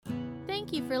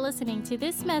Thank you for listening to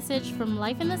this message from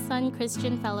Life in the Sun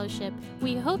Christian Fellowship.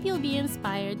 We hope you'll be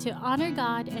inspired to honor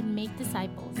God and make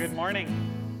disciples. Good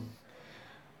morning.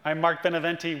 I'm Mark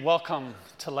Benavente. Welcome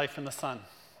to Life in the Sun.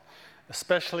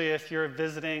 Especially if you're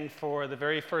visiting for the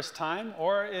very first time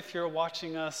or if you're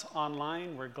watching us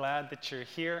online, we're glad that you're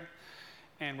here.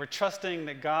 And we're trusting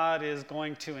that God is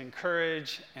going to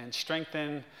encourage and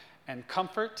strengthen and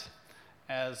comfort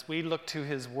as we look to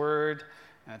His Word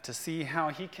to see how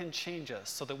He can change us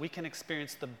so that we can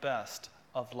experience the best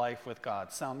of life with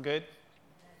God. Sound good?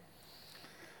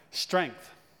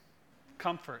 Strength,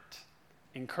 comfort,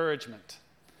 encouragement.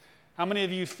 How many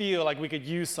of you feel like we could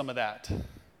use some of that?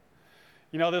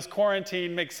 You know, this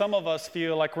quarantine makes some of us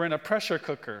feel like we're in a pressure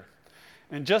cooker.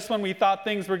 And just when we thought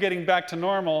things were getting back to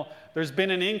normal, there's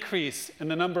been an increase in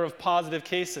the number of positive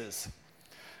cases.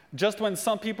 Just when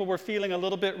some people were feeling a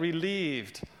little bit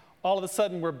relieved, all of a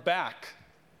sudden we're back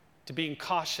to being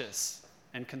cautious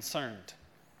and concerned.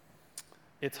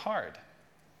 It's hard.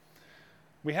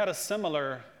 We had a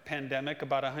similar pandemic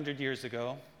about 100 years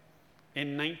ago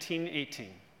in 1918.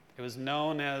 It was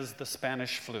known as the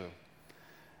Spanish flu.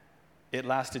 It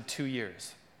lasted 2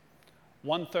 years.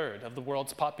 1/3 of the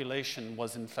world's population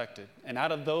was infected. And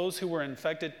out of those who were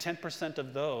infected, 10%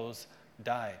 of those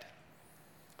died.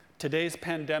 Today's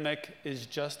pandemic is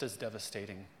just as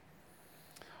devastating.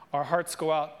 Our hearts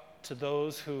go out to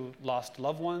those who lost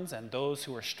loved ones and those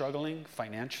who are struggling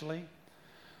financially.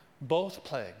 Both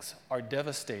plagues are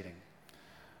devastating.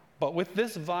 But with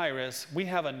this virus, we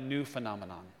have a new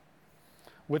phenomenon.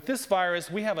 With this virus,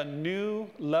 we have a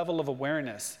new level of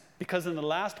awareness because in the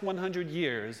last 100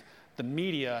 years, the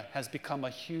media has become a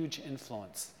huge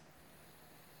influence.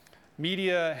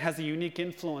 Media has a unique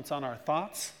influence on our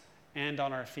thoughts and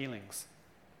on our feelings,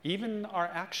 even our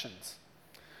actions.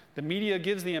 The media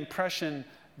gives the impression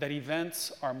that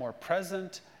events are more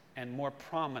present and more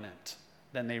prominent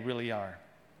than they really are.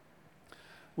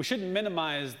 We shouldn't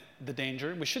minimize the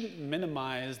danger. We shouldn't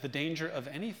minimize the danger of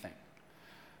anything.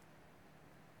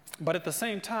 But at the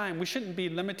same time, we shouldn't be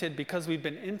limited because we've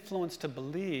been influenced to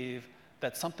believe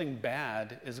that something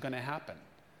bad is going to happen.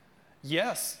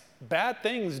 Yes, bad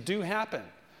things do happen,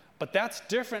 but that's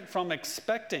different from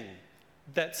expecting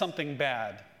that something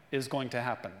bad is going to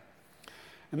happen.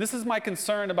 And this is my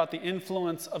concern about the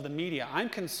influence of the media. I'm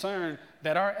concerned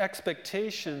that our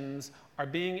expectations are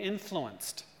being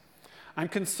influenced. I'm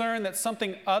concerned that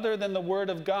something other than the Word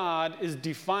of God is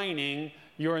defining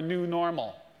your new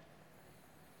normal.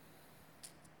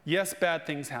 Yes, bad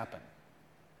things happen,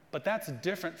 but that's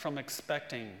different from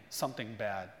expecting something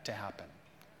bad to happen.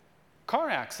 Car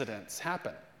accidents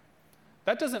happen.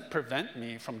 That doesn't prevent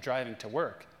me from driving to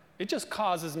work. It just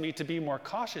causes me to be more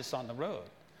cautious on the road.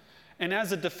 And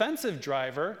as a defensive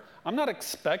driver, I'm not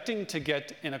expecting to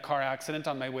get in a car accident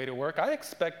on my way to work. I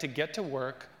expect to get to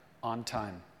work on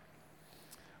time.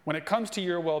 When it comes to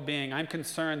your well-being, I'm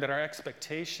concerned that our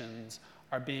expectations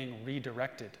are being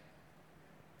redirected.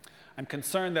 I'm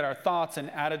concerned that our thoughts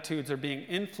and attitudes are being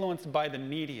influenced by the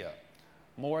media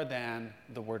more than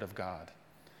the Word of God.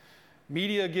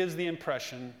 Media gives the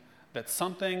impression that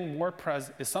something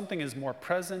is more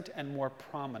present and more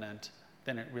prominent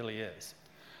than it really is.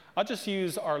 I'll just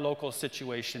use our local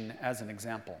situation as an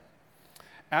example.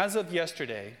 As of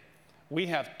yesterday, we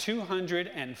have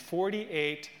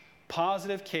 248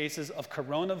 positive cases of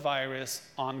coronavirus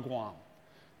on Guam.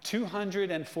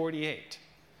 248.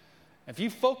 If you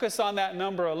focus on that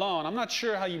number alone, I'm not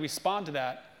sure how you respond to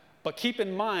that, but keep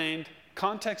in mind,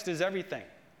 context is everything.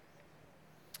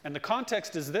 And the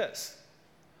context is this.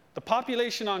 The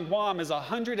population on Guam is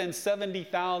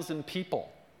 170,000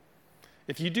 people.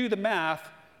 If you do the math,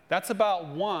 that's about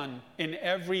 1 in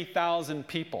every 1,000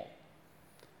 people.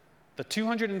 The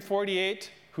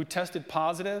 248 who tested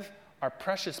positive are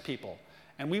precious people,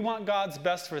 and we want God's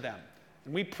best for them.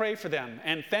 And we pray for them,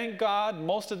 and thank God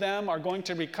most of them are going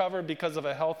to recover because of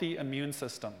a healthy immune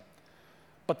system.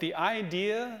 But the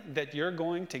idea that you're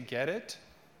going to get it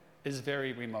is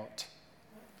very remote.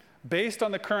 Based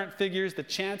on the current figures, the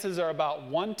chances are about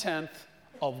 1/10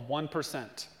 of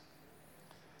 1%.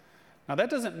 Now, that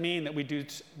doesn't mean that we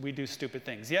do stupid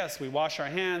things. Yes, we wash our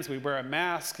hands, we wear a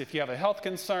mask. If you have a health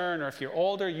concern or if you're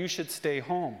older, you should stay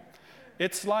home.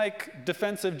 It's like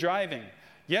defensive driving.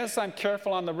 Yes, I'm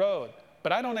careful on the road,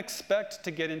 but I don't expect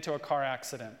to get into a car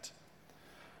accident.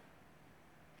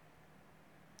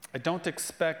 I don't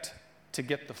expect to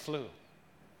get the flu.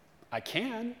 I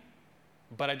can,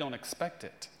 but I don't expect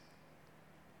it.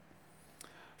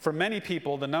 For many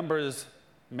people, the numbers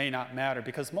may not matter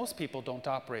because most people don't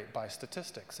operate by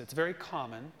statistics. It's very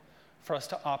common for us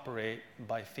to operate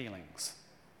by feelings.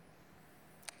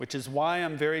 which is why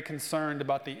I'm very concerned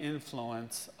about the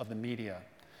influence of the media.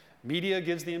 Media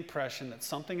gives the impression that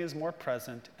something is more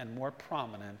present and more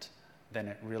prominent than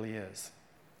it really is.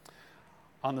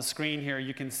 On the screen here,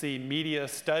 you can see media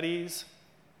studies,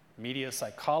 media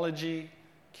psychology,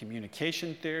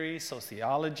 communication theory,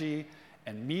 sociology,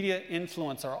 and media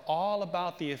influence are all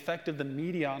about the effect of the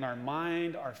media on our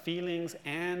mind, our feelings,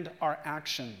 and our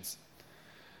actions.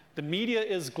 The media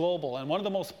is global and one of the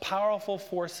most powerful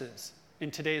forces in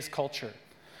today's culture.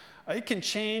 It can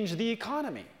change the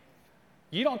economy.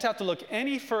 You don't have to look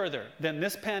any further than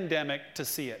this pandemic to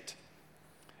see it.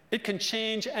 It can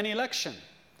change an election.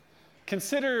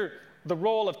 Consider the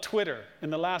role of Twitter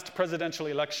in the last presidential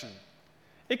election.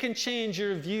 It can change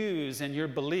your views and your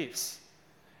beliefs.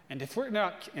 And if we're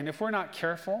not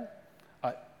careful,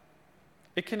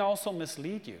 it can also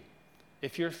mislead you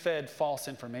if you're fed false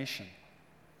information.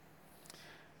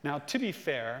 Now, to be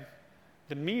fair,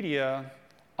 the media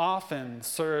often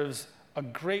serves a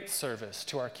great service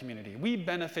to our community. We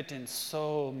benefit in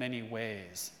so many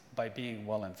ways by being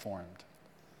well informed.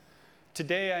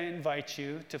 Today, I invite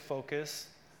you to focus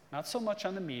not so much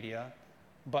on the media,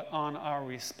 but on our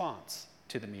response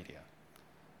to the media.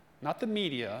 Not the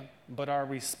media, but our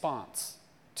response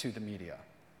to the media.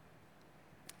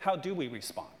 How do we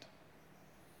respond?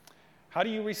 How do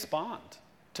you respond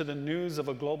to the news of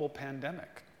a global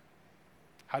pandemic?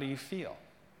 How do you feel?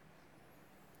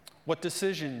 What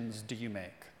decisions do you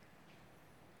make?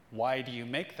 Why do you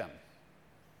make them?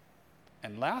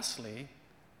 And lastly,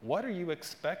 what are you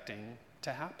expecting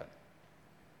to happen?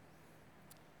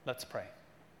 Let's pray.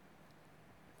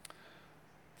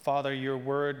 Father, your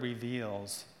word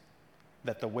reveals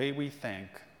that the way we think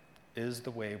is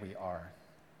the way we are.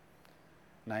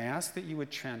 And I ask that you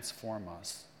would transform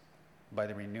us by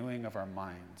the renewing of our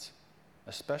minds,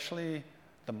 especially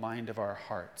the mind of our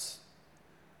hearts,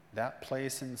 that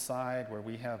place inside where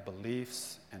we have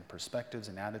beliefs and perspectives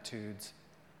and attitudes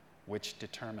which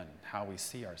determine how we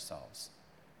see ourselves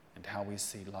and how we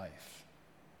see life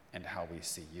and how we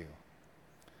see you.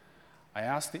 I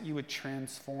ask that you would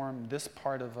transform this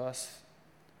part of us,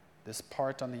 this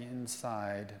part on the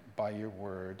inside, by your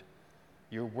word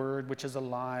which is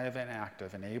alive and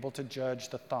active and able to judge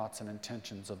the thoughts and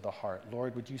intentions of the heart.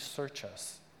 Lord, would you search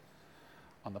us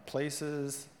in the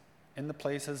places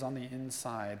on the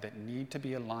inside that need to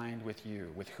be aligned with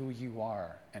you, with who you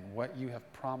are and what you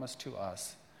have promised to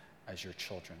us as your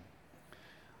children.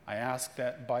 I ask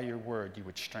that by your word you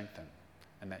would strengthen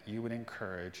and that you would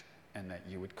encourage and that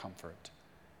you would comfort.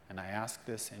 And I ask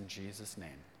this in Jesus'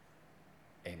 name.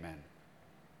 Amen.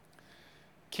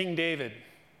 King David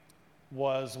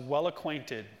was well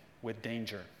acquainted with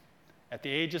danger. At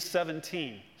the age of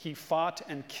 17, he fought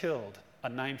and killed a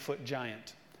 9-foot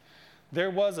giant. There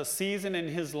was a season in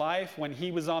his life when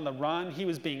he was on the run. He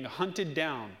was being hunted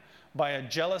down by a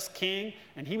jealous king,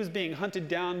 and he was being hunted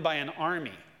down by an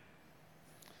army.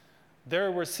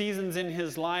 There were seasons in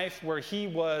his life where he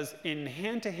was in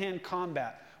hand-to-hand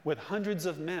combat with hundreds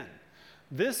of men.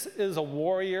 This is a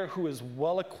warrior who is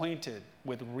well acquainted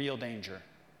with real danger.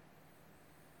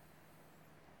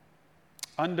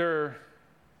 Under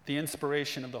the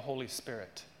inspiration of the Holy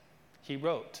Spirit, he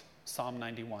wrote Psalm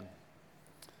 91.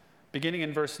 Beginning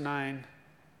in verse 9,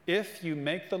 if you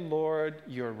make the Lord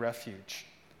your refuge,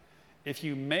 if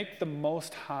you make the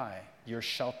Most High your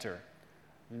shelter,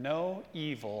 no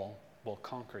evil will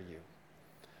conquer you.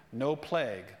 No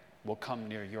plague will come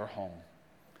near your home.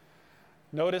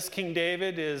 Notice King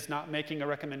David is not making a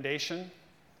recommendation.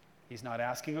 He's not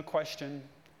asking a question.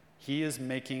 He is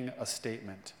making a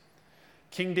statement.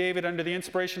 King David, under the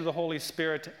inspiration of the Holy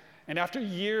Spirit, and after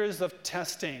years of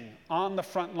testing on the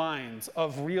front lines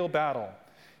of real battle,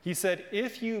 he said,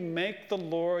 if you make the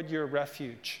Lord your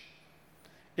refuge,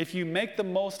 if you make the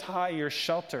Most High your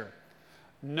shelter,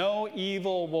 no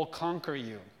evil will conquer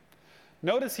you.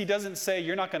 Notice he doesn't say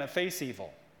you're not going to face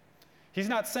evil. He's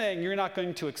not saying you're not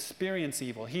going to experience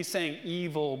evil. He's saying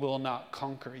evil will not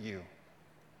conquer you,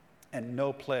 and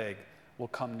no plague will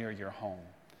come near your home.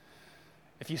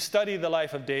 If you study the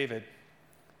life of David,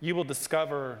 you will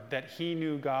discover that he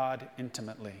knew God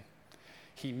intimately.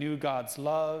 He knew God's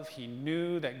love. He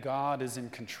knew that God is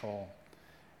in control.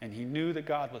 And he knew that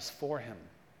God was for him,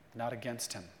 not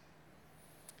against him.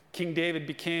 King David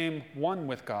became one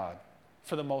with God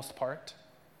for the most part.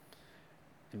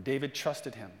 And David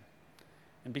trusted him.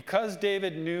 And because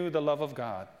David knew the love of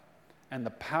God and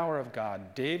the power of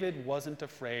God, David wasn't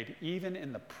afraid even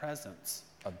in the presence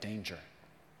of danger.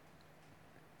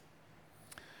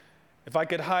 If I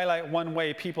could highlight one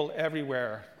way people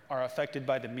everywhere are affected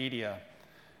by the media,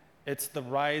 it's the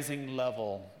rising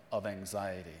level of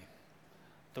anxiety.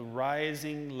 the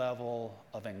rising level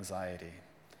of anxiety.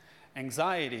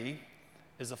 Anxiety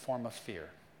is a form of fear.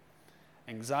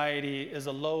 Anxiety is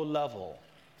a low-level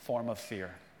form of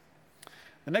fear.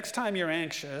 The next time you're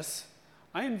anxious,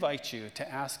 I invite you to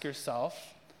ask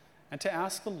yourself and to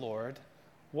ask the Lord,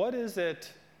 what is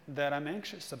it that I'm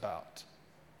anxious about?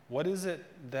 What is it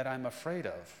that I'm afraid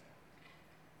of?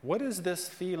 What is this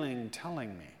feeling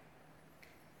telling me?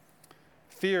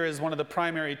 Fear is one of the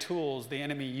primary tools the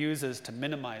enemy uses to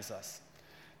minimize us.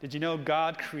 Did you know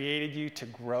God created you to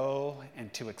grow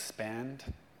and to expand?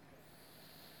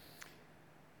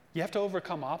 You have to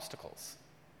overcome obstacles.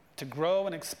 To grow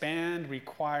and expand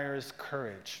requires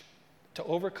courage. To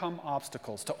overcome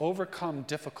obstacles, to overcome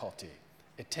difficulty,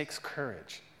 it takes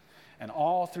courage. And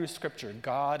all through Scripture,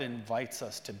 God invites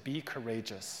us to be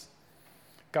courageous.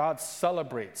 God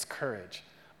celebrates courage.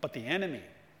 But the enemy,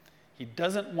 he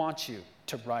doesn't want you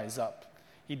to rise up.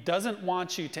 He doesn't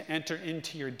want you to enter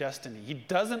into your destiny. He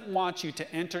doesn't want you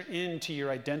to enter into your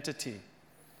identity.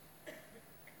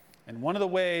 And one of the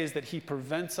ways that he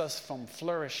prevents us from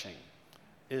flourishing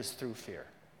is through fear.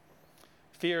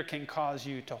 Fear can cause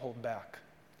you to hold back.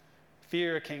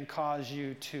 Fear can cause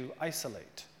you to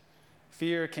isolate.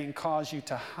 Fear can cause you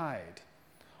to hide.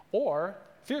 Or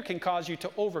fear can cause you to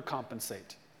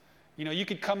overcompensate. You know, you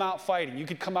could come out fighting. You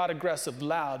could come out aggressive,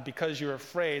 loud, because you're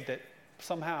afraid that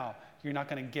somehow you're not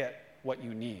going to get what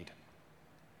you need.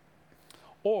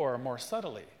 Or, more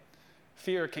subtly,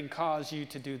 fear can cause you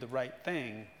to do the right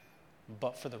thing,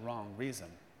 but for the wrong reason.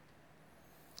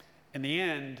 In the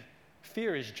end,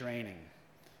 fear is draining.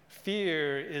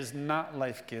 Fear is not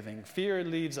life-giving. Fear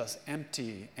leaves us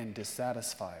empty and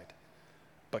dissatisfied.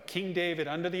 But King David,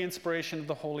 under the inspiration of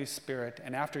the Holy Spirit,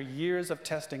 and after years of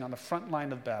testing on the front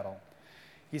line of battle,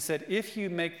 he said, if you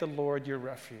make the Lord your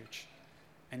refuge,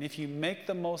 and if you make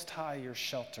the Most High your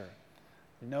shelter,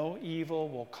 no evil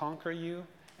will conquer you,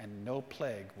 and no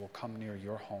plague will come near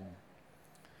your home.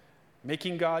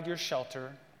 Making God your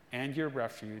shelter and your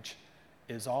refuge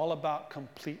is all about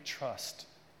complete trust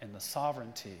in the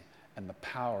sovereignty and the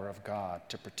power of God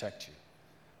to protect you.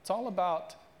 It's all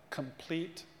about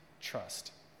complete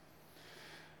trust.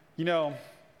 You know,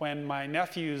 when my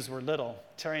nephews were little,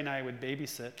 Terry and I would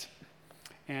babysit,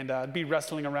 and I'd be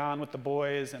wrestling around with the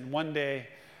boys, and one day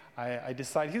I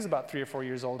decided, he was about 3 or 4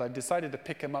 years old, I decided to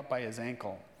pick him up by his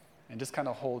ankle and just kind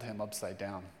of hold him upside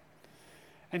down.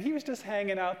 And he was just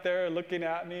hanging out there looking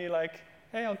at me like,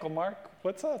 hey, Uncle Mark,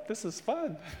 what's up? This is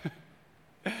fun.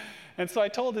 And so I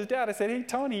told his dad, I said, hey,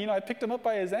 Tony, you know, I picked him up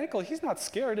by his ankle. He's not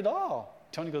scared at all.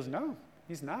 Tony goes, no,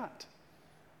 he's not.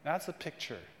 That's a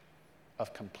picture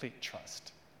of complete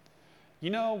trust.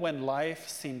 You know, when life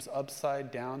seems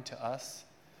upside down to us,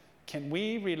 can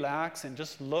we relax and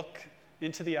just look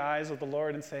into the eyes of the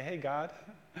Lord and say, hey, God,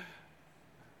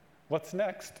 what's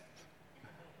next?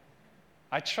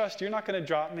 I trust you're not going to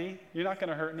drop me. You're not going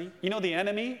to hurt me. You know, the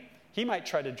enemy, he might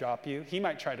try to drop you. He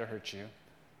might try to hurt you,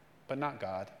 but not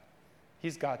God.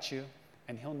 He's got you,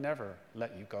 and he'll never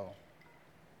let you go.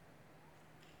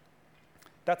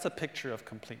 That's a picture of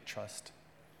complete trust.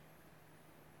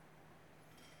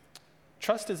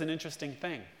 Trust is an interesting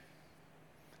thing.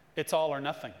 It's all or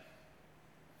nothing.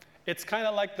 It's kind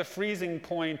of like the freezing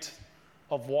point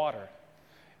of water.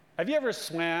 Have you ever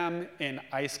swam in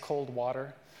ice-cold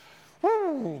water?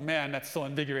 Woo, man, that's so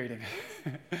invigorating.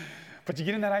 But you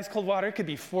get in that ice-cold water, it could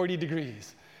be 40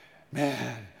 degrees.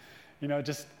 Man, you know,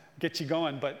 just get you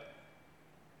going, but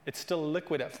it's still a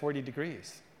liquid at 40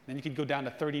 degrees. Then you could go down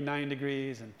to 39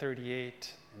 degrees and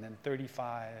 38, and then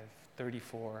 35,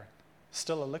 34.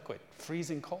 Still a liquid,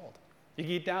 freezing cold. You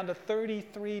get down to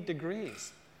 33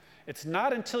 degrees. It's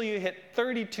not until you hit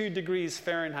 32 degrees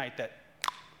Fahrenheit that,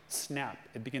 snap,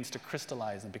 it begins to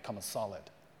crystallize and become a solid.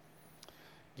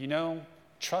 You know,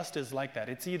 trust is like that.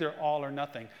 It's either all or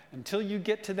nothing. Until you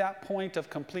get to that point of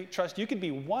complete trust, you could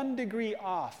be 1 degree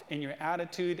off in your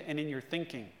attitude and in your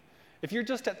thinking. If you're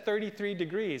just at 33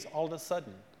 degrees, all of a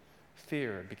sudden,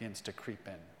 fear begins to creep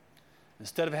in.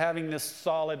 Instead of having this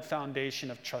solid foundation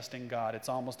of trusting God, it's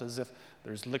almost as if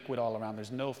there's liquid all around.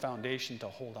 There's no foundation to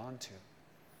hold on to.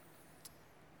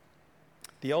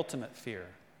 The ultimate fear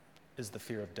is the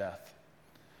fear of death.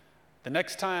 The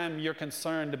next time you're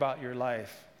concerned about your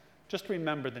life, just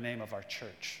remember the name of our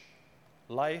church,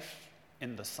 Life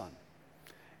in the Son.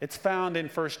 It's found in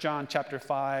 1 John chapter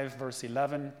 5, verse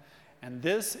 11, and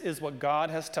this is what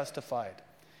God has testified.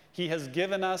 He has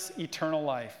given us eternal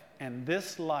life, and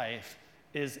this life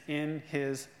is in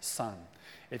his Son.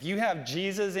 If you have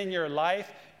Jesus in your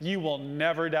life, you will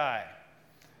never die.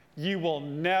 You will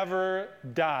never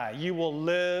die. You will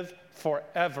live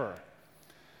forever.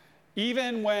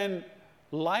 Even when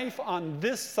life on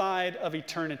this side of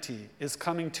eternity is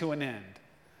coming to an end,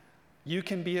 you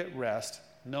can be at rest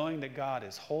knowing that God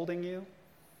is holding you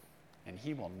and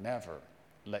he will never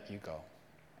let you go.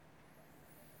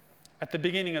 At the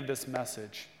beginning of this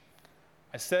message,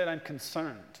 I said I'm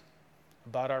concerned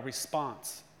about our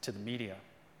response to the media.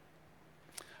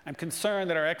 I'm concerned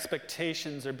that our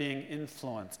expectations are being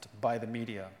influenced by the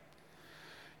media.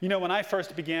 You know, when I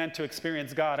first began to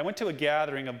experience God, I went to a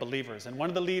gathering of believers, and one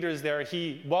of the leaders there,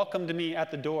 he welcomed me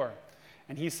at the door,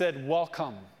 and he said,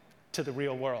 "Welcome to the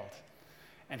real world."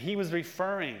 And he was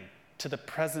referring to the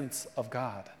presence of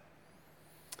God.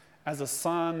 As a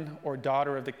son or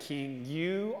daughter of the King,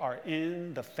 you are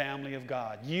in the family of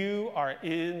God. You are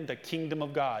in the kingdom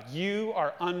of God. You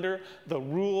are under the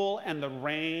rule and the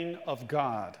reign of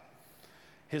God.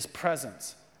 His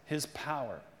presence, his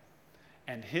power,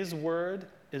 and his word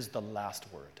is the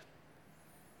last word.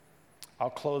 I'll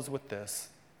close with this.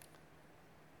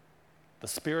 The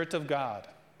Spirit of God,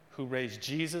 who raised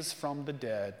Jesus from the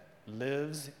dead,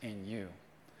 lives in you.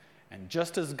 And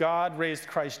just as God raised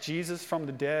Christ Jesus from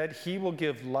the dead, he will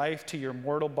give life to your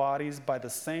mortal bodies by the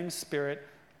same Spirit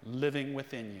living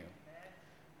within you.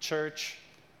 Church,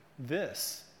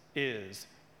 this is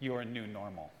your new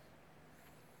normal.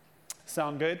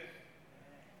 Sound good?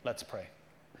 Let's pray.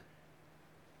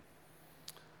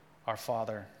 Our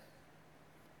Father,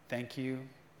 thank you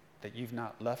that you've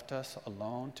not left us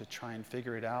alone to try and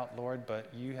figure it out, Lord,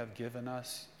 but you have given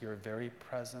us your very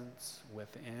presence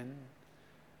within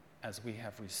as we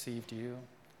have received you.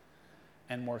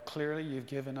 And more clearly, you've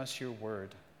given us your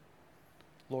word,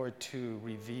 Lord, to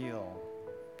reveal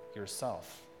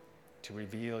yourself, to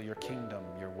reveal your kingdom,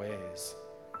 your ways.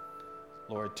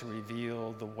 Lord, to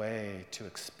reveal the way to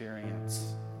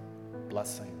experience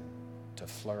blessing, to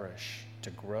flourish, to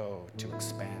grow, to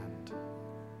expand.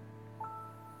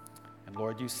 And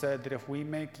Lord, you said that if we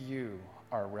make you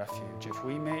our refuge, if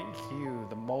we make you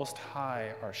the Most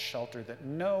High our shelter, that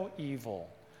no evil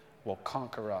will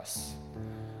conquer us.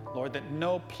 Lord, that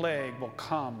no plague will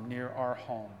come near our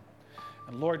home.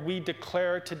 And Lord, we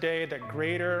declare today that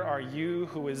greater are you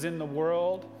who is in the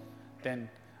world than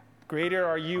greater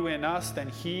are you in us than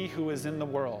he who is in the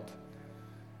world.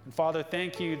 And Father,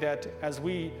 thank you that as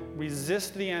we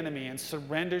resist the enemy and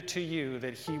surrender to you,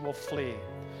 that he will flee.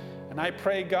 And I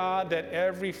pray, God, that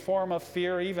every form of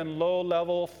fear, even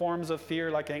low-level forms of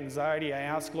fear like anxiety, I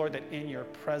ask, Lord, that in your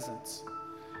presence,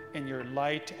 in your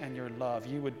light and your love,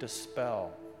 you would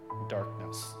dispel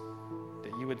darkness,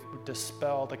 that you would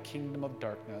dispel the kingdom of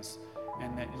darkness,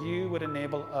 and that you would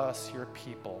enable us, your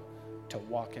people, to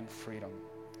walk in freedom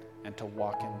and to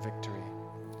walk in victory.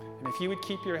 And if you would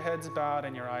keep your heads bowed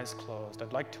and your eyes closed,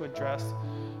 I'd like to address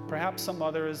perhaps some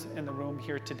others in the room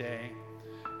here today.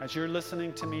 As you're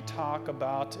listening to me talk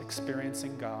about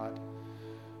experiencing God,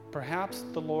 perhaps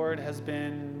the Lord has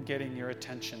been getting your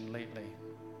attention lately.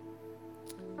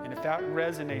 And if that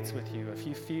resonates with you, if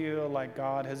you feel like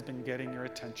God has been getting your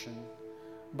attention,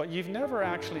 but you've never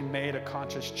actually made a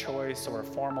conscious choice or a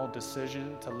formal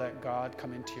decision to let God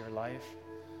come into your life,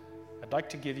 I'd like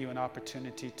to give you an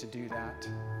opportunity to do that.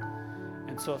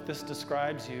 And so if this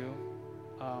describes you,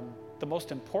 the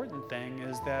most important thing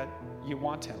is that you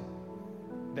want him,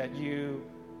 that you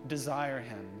desire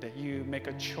him, that you make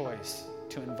a choice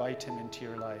to invite him into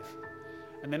your life.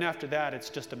 And then after that, it's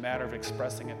just a matter of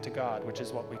expressing it to God, which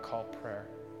is what we call prayer.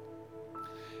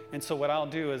 And so what I'll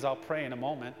do is I'll pray in a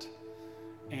moment,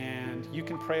 and you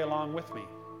can pray along with me.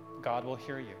 God will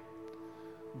hear you.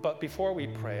 But before we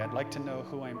pray, I'd like to know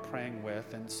who I'm praying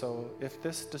with. And so if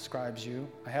this describes you,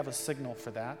 I have a signal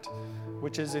for that,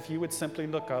 which is if you would simply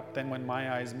look up, then when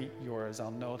my eyes meet yours,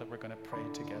 I'll know that we're going to pray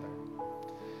together.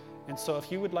 And so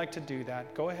if you would like to do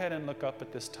that, go ahead and look up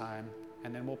at this time,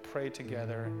 and then we'll pray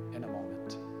together in a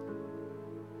moment.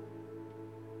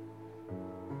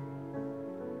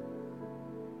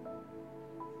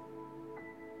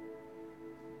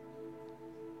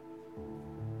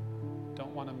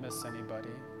 Don't want to miss anybody.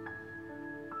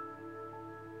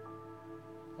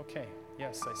 Okay,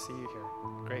 yes, I see you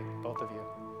here. Great, both of you.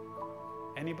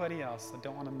 Anybody else? I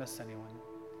don't want to miss anyone.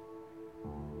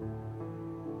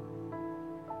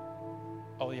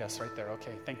 Oh, yes, right there.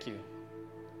 Okay, thank you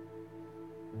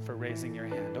for raising your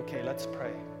hand. Okay, let's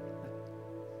pray.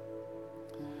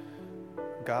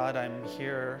 God, I'm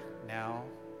here now.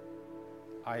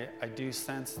 I do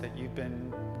sense that you've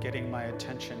been getting my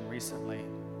attention recently.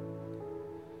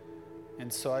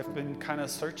 And so I've been kind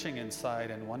of searching inside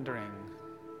and wondering.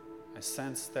 I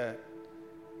sense that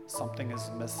something is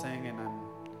missing, and I'm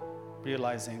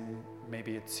realizing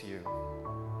maybe it's you.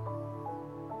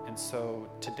 And so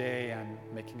today I'm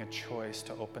making a choice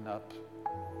to open up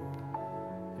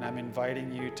And I'm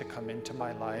inviting you to come into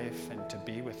my life and to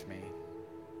be with me.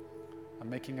 I'm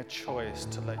making a choice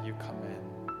to let you come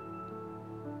in.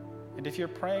 And if you're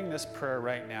praying this prayer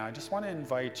right now, I just want to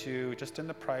invite you, just in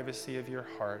the privacy of your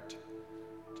heart,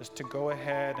 just to go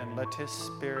ahead and let His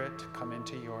Spirit come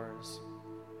into yours.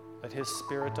 Let His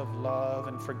Spirit of love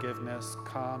and forgiveness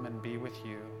come and be with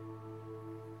you.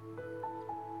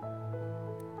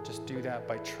 Just do that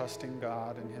by trusting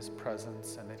God in His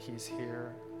presence and that He's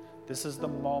here. This is the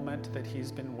moment that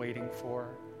He's been waiting for.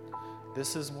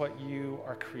 This is what you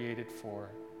are created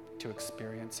for, to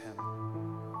experience Him.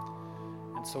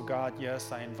 And so God,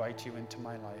 yes, I invite you into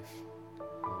my life.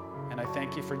 And I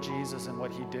thank you for Jesus and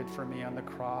what He did for me on the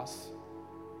cross.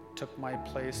 Took my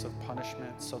place of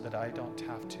punishment so that I don't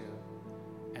have to,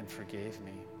 and forgave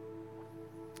me.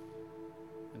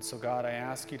 And so God, I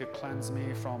ask you to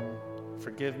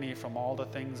forgive me from all the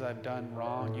things I've done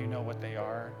wrong. You know what they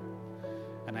are.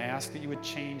 And I ask that you would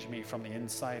change me from the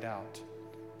inside out,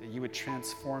 that you would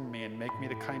transform me and make me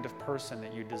the kind of person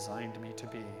that you designed me to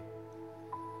be.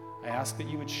 I ask that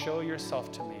you would show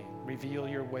yourself to me, reveal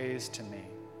your ways to me.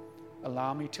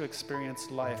 Allow me to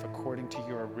experience life according to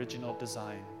your original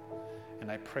design.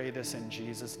 And I pray this in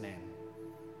Jesus' name.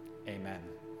 Amen.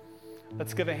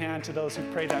 Let's give a hand to those who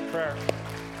prayed that prayer.